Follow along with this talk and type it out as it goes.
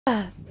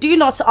Do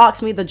not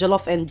ask me the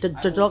jollof and the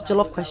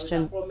jollof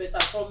question. I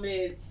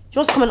promise.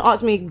 Just come and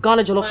ask me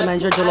Ghana jollof and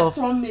Nigeria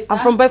jollof. I'm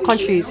from both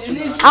countries.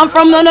 No. I'm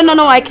from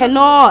no. I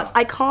cannot.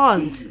 I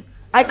can't.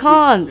 I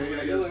can't.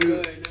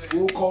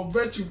 We'll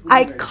convert you.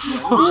 I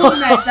can't. Oh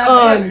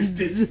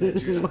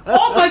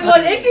my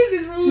God, Ekins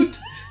is rude.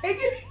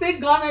 Ekins say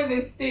Ghana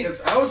is a state.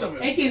 Yes, I want to.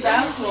 Ekins, I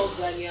have 12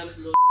 Ghanaian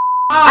blood.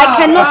 I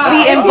cannot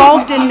be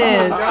involved in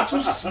this. They are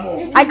too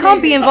small. I can't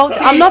be involved.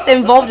 I'm not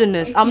involved in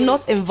this. I'm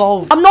not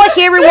involved. I'm not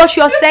hearing what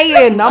you're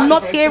saying. I'm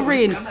not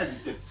hearing.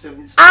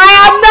 I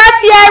am not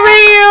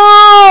hearing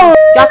you.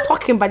 You're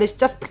talking about this.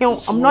 Just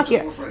I'm not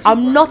here.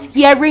 I'm not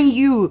hearing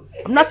you.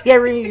 I'm not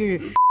hearing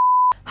you.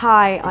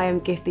 Hi, I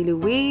am Gifty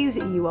Louise.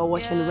 You are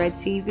watching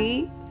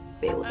REDTV.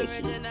 Feel the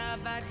heat.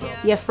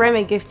 Your friend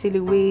and Gifty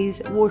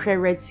Louise. Watch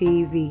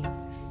REDTV.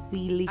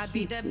 Feel the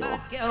heat now.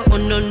 Oh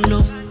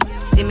no.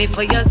 See me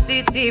for your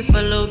city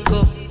for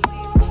loco.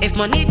 If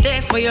money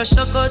there for your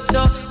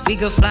shokoto, we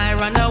go fly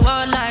around the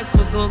world like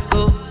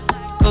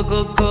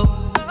go.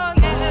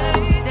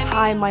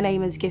 Hi, my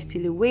name is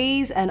Gifty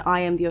Louise and I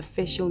am the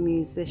official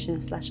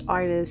musician /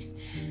 artist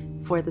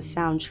for the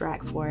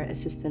soundtrack for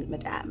Assistant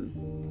Madame.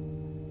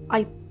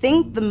 I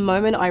think the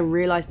moment I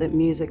realized that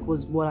music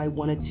was what I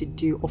wanted to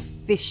do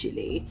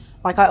officially,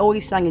 like I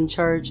always sang in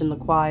church and the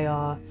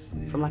choir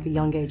from like a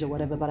young age or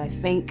whatever, but I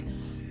think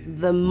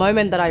the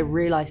moment that I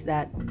realized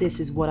that this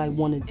is what I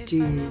want to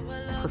do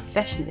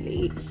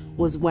professionally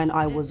was when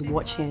I was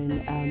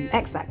watching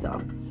X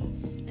Factor.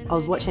 I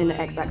was watching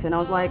X Factor and I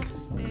was like,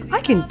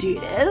 I can do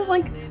this.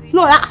 Like, it's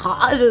not that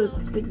hard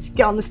to just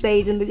get on the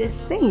stage and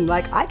just sing.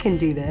 Like, I can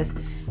do this.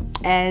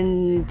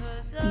 And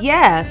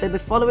yeah, so the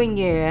following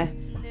year,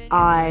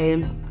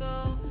 I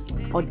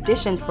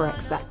auditioned for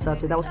X Factor.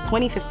 So that was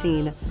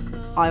 2015.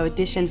 I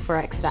auditioned for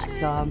X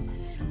Factor.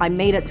 I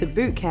made it to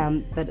boot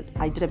camp, but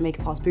I didn't make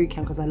it past boot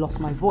camp because I lost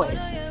my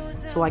voice.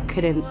 So I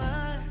couldn't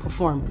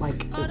perform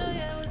like it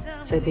was.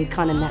 So they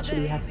kind of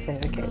naturally had to say,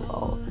 okay,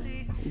 well,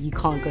 you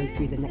can't go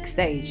through the next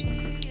stage.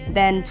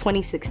 Then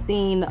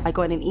 2016, I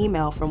got an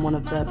email from one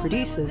of the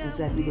producers and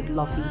said, we would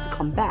love for you to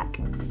come back.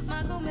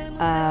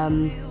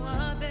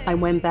 I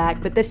went back,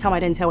 but this time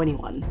I didn't tell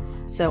anyone.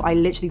 So I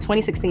literally,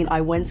 2016,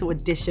 I went to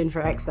audition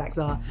for X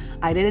Factor.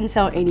 I didn't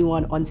tell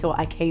anyone until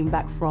I came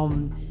back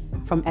from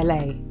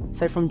LA,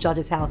 so from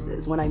judges'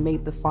 houses, when I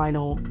made the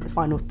final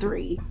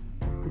 3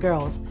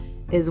 girls,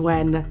 is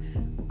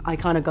when I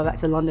kind of go back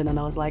to London and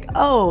I was like,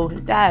 oh,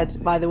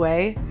 Dad, by the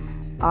way,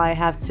 I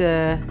have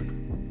to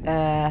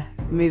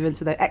move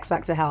into the X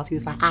Factor house. He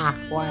was like,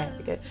 why?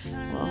 I go,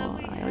 well,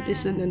 I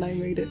auditioned and I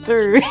made it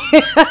through.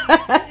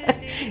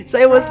 So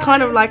it was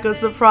kind of like a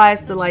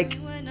surprise to like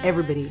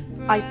everybody.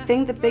 I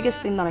think the biggest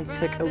thing that I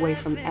took away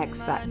from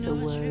X Factor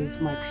was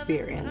my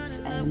experience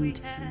and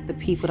the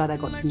people that I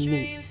got to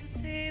meet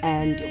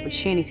and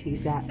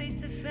opportunities that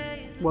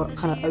were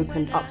kind of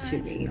opened up to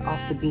me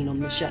after being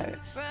on the show.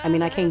 I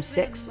mean, I came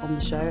 6th on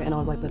the show and I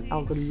was like I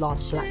was the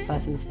last black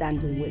person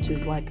standing, which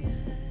is like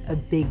a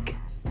big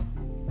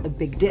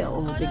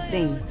deal, a big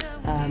thing.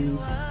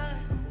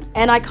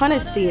 And I kind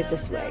of see it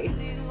this way.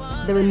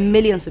 There are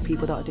millions of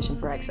people that audition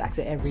for X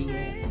Factor every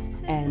year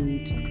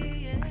and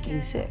I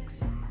came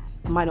 6th.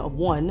 I might not have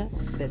won,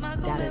 but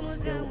that is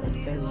still a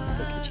very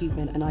big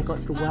achievement. And I got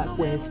to work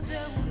with,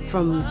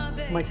 from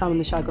my time on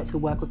the show, I got to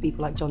work with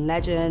people like John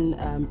Legend,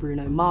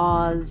 Bruno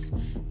Mars,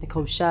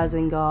 Nicole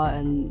Scherzinger,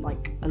 and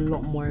like a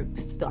lot more.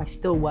 I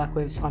still work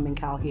with Simon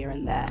Cowell here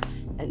and there.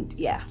 And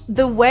yeah,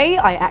 the way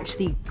I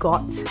actually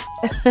got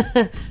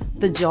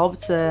the job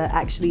to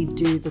actually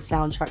do the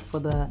soundtrack for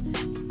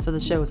the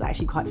show was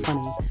actually quite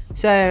funny.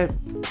 So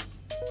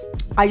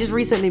I just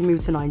recently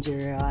moved to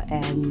Nigeria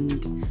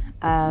and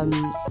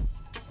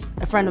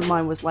a friend of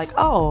mine was like,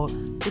 oh,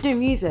 you're doing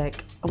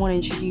music. I want to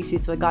introduce you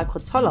to a guy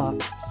called Tola.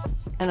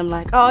 And I'm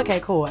like, oh, okay,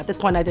 cool. At this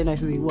point, I didn't know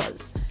who he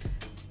was.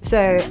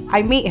 So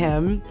I meet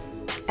him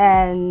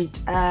and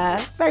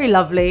very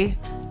lovely.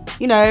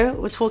 You know,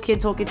 we're talking.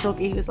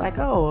 He was like,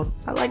 oh,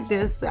 I like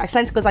this.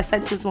 Because I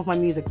sent him some of my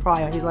music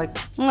prior. He's like,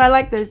 I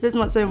like this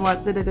not so much.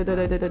 And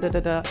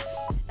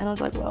I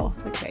was like, well,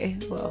 okay,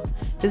 well,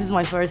 this is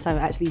my first time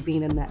actually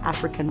being in the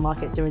African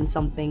market doing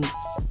something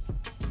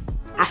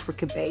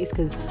Africa-based,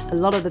 because a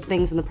lot of the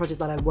things in the projects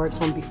that I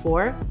worked on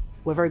before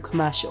were very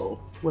commercial.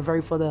 We're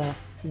very for the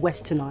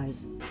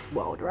westernized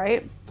world,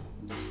 right?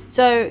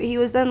 So he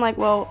was then like,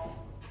 well,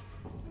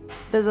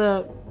 there's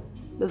a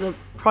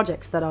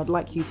project that I'd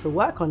like you to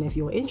work on if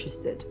you're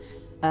interested.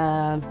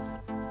 You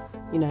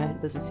know,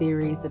 there's a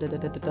series, And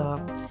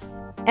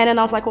then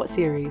I was like, what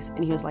series?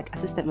 And he was like,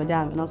 Assistant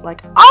Madame. And I was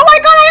like, oh my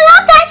God, I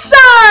love that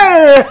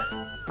show!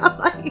 I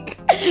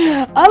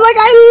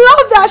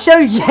love that show.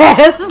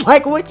 Yes.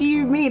 Like, what do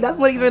you mean? That's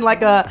not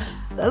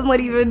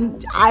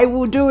even I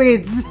will do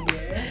it.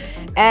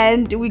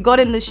 And we got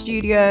in the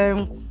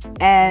studio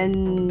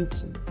and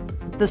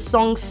the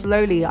song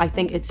slowly, I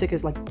think it took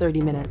us like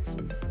 30 minutes.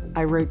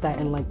 I wrote that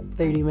in like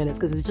 30 minutes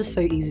because it's just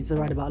so easy to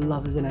write about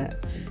love, isn't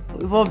it?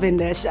 We've all been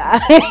there, Sha.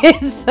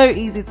 It's so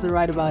easy to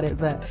write about it,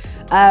 but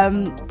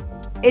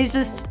it's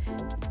just,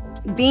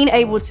 being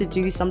able to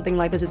do something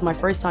like this is my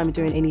first time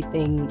doing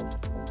anything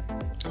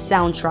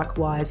soundtrack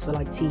wise for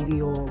like TV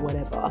or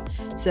whatever,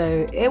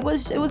 so it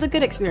was a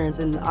good experience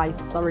and I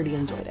thoroughly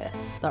enjoyed it.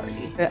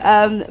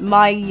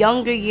 My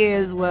younger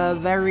years were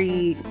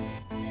very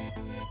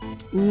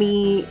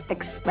me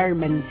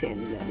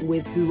experimenting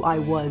with who I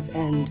was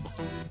and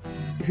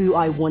who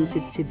I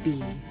wanted to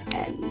be,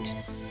 and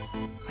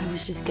I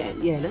was just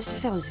getting, let's just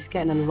say I was just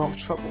getting in a lot of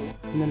trouble,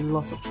 and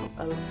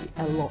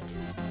a lot.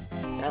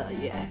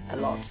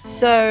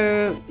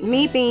 So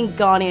me being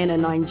Ghanaian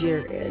and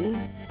Nigerian,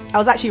 I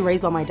was actually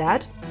raised by my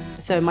dad.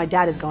 So my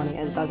dad is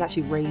Ghanaian, so I was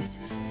actually raised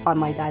by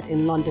my dad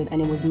in London,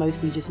 and it was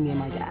mostly just me and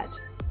my dad.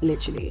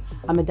 Literally,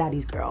 I'm a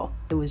daddy's girl.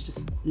 It was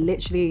just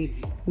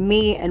literally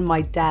me and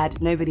my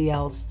dad, nobody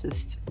else,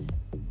 just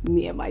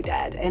me and my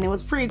dad. And it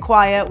was pretty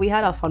quiet. We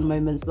had our fun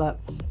moments, but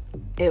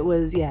it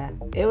was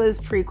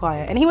pretty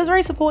quiet. And he was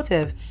very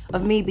supportive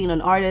of me being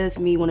an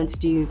artist, me wanting to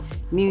do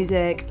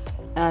music.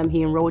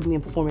 He enrolled me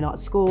in performing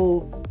arts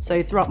school.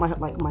 So throughout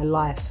my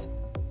life,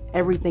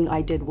 everything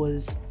I did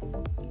was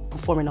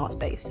performing arts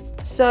based.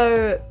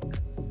 So,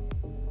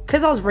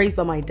 because I was raised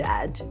by my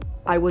dad,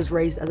 I was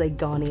raised as a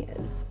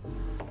Ghanaian.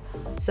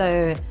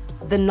 So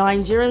the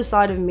Nigerian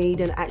side of me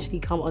didn't actually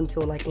come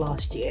until like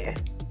last year.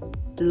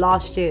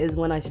 Last year is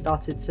when I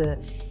started to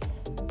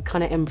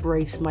kind of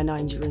embrace my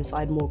Nigerian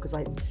side more, because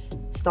I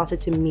started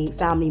to meet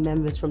family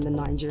members from the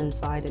Nigerian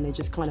side, and it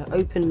just kind of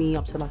opened me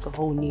up to like a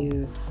whole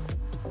new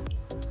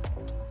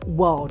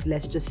world,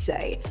 let's just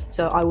say.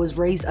 So I was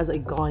raised as a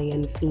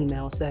Ghanaian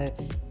female, so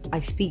I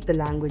speak the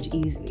language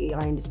easily, I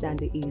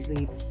understand it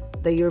easily.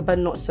 The Yoruba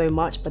not so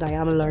much, but I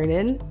am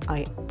learning.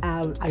 I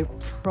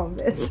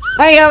promise.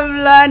 I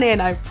am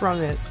learning, I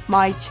promise.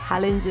 My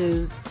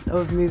challenges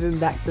of moving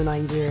back to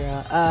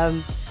Nigeria. I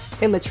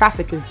think the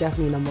traffic is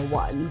definitely number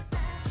one.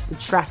 The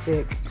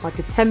traffic, like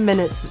a 10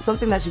 minutes,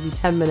 something that should be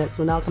 10 minutes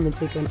will now come and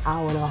take an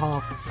hour and a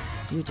half.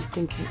 You're just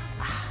thinking,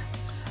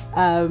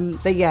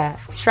 but yeah,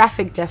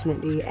 traffic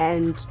definitely,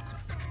 and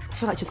I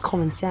feel like just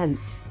common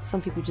sense. Some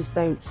people just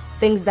don't,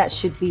 things that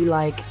should be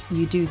like,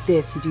 you do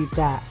this, you do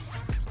that.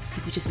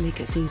 People just make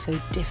it seem so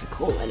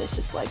difficult, and it's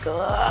just like,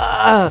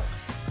 ugh.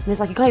 And it's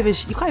like, you can't even,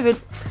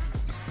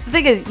 the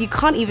thing is, you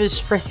can't even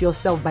stress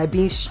yourself by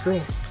being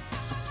stressed.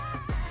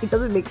 It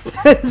doesn't make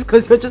sense,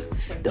 because you're just,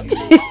 it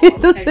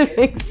doesn't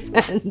make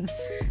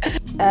sense.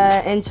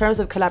 In terms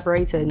of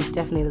collaborating,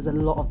 definitely there's a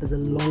long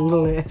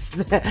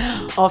list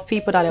of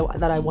people that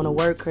I want to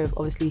work with.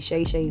 Obviously,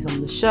 Shay Shay's on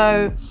the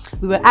show.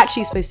 We were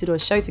actually supposed to do a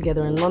show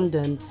together in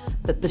London,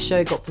 but the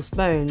show got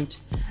postponed.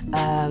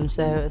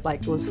 So it's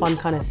like, it was fun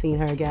kind of seeing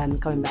her again,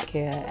 coming back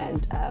here.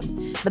 And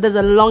but there's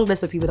a long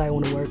list of people that I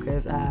want to work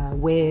with.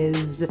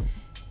 Wiz,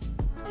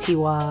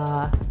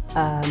 Tiwa,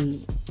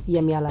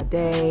 Yemi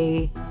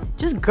Alade,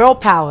 just girl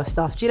power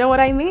stuff. Do you know what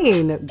I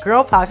mean?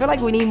 Girl power. I feel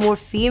like we need more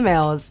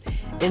females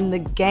in the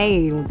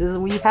game.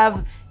 We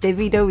have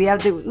Davido,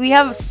 we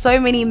have so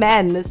many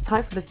men. It's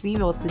time for the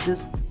females to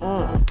just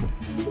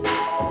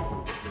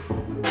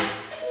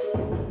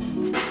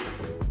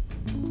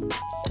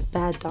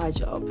bad dye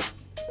job,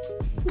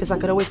 because I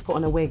could always put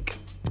on a wig.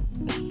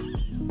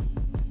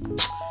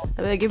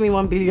 Give me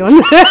 1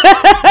 billion.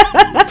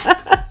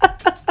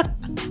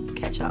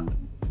 Ketchup.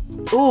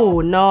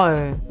 Oh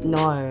no.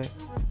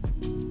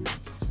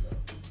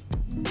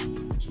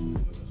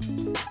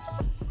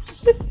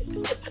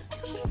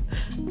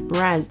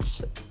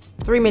 Ranch.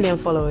 3 million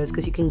followers,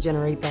 because you can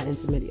generate that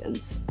into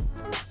millions.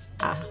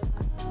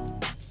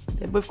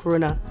 They're both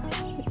Corona.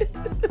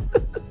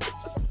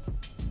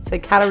 So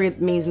calorie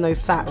means no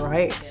fat,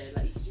 right? Yeah,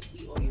 like you just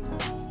eat all you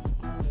want.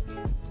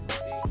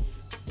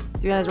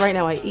 To be honest, right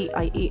now I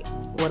eat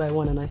what I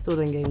want, and I still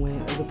don't gain weight.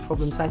 It's a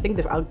problem. So I think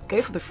that I'll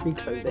go for the free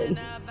clothing.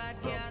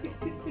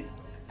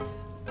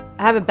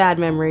 I have a bad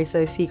memory,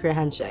 so secret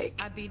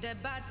handshake.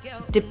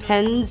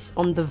 Depends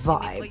on the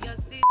vibe.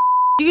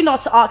 Do you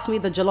not ask me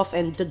the jollof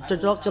and the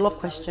jollof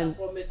question?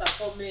 I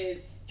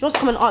promise. You want to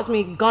come and ask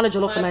me Ghana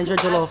jollof or Nigeria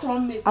jollof?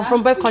 Promise. I'm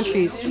from both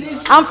countries.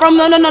 I'm from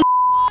no.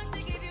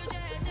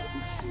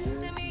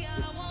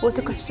 What's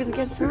the question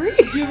again? Sorry.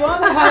 Would you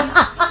rather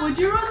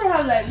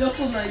have like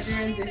local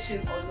Nigerian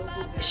dishes or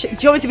local dishes? Do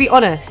you want me to be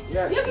honest?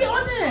 Yeah, be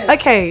honest.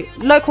 Okay,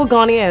 local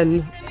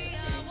Ghanaian.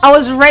 I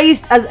was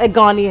raised as a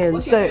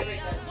Ghanaian, so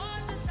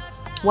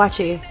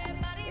Wachi.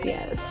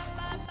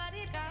 Yes.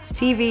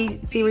 TV,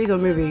 series or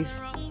movies?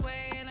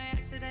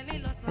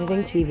 I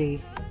think TV.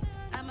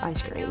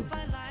 Ice cream.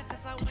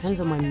 Depends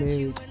on my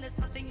mood.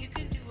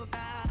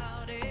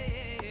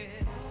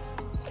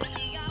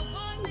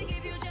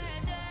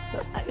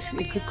 That's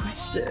actually a good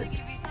question.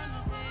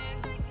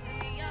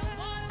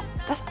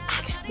 That's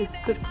actually a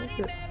good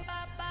question.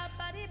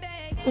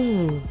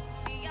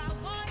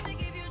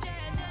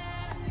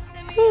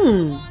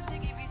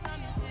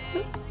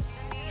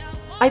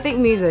 I think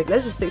music.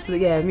 Let's just stick to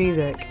the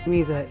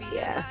music.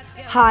 Yeah.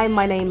 Hi,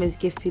 my name is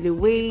Gifty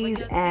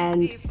Louise,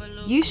 and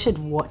you should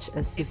watch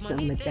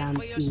Assistant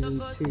Madame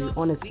Season 2,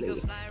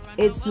 honestly.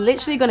 It's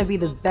literally going to be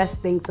the best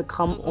thing to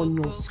come on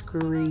your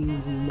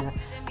screen.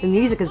 The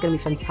music is going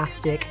to be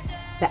fantastic.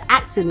 The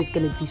acting is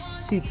going to be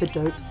super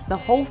dope. The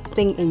whole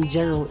thing in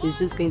general is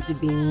just going to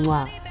be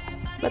mwah.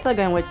 Better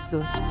go and watch it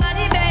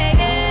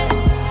too.